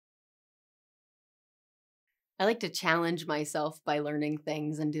I like to challenge myself by learning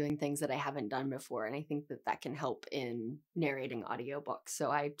things and doing things that I haven't done before. And I think that that can help in narrating audiobooks. So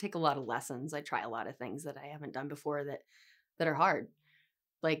I take a lot of lessons. I try a lot of things that I haven't done before that are hard.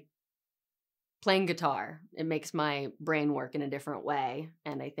 Like playing guitar, it makes my brain work in a different way.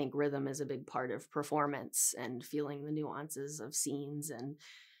 And I think rhythm is a big part of performance and feeling the nuances of scenes and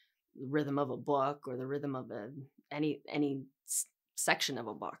the rhythm of a book or the rhythm of any section of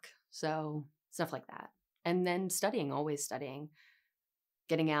a book. So stuff like that. And then studying, always studying,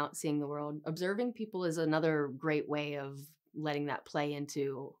 getting out, seeing the world. Observing people is another great way of letting that play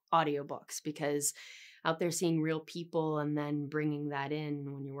into audiobooks, because out there seeing real people and then bringing that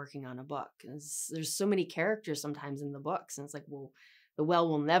in when you're working on a book. 'Cause there's so many characters sometimes in the books. And it's like, well, the well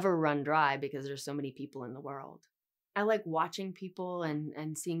will never run dry because there's so many people in the world. I like watching people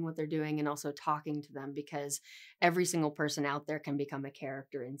and seeing what they're doing and also talking to them, because every single person out there can become a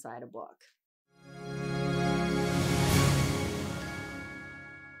character inside a book.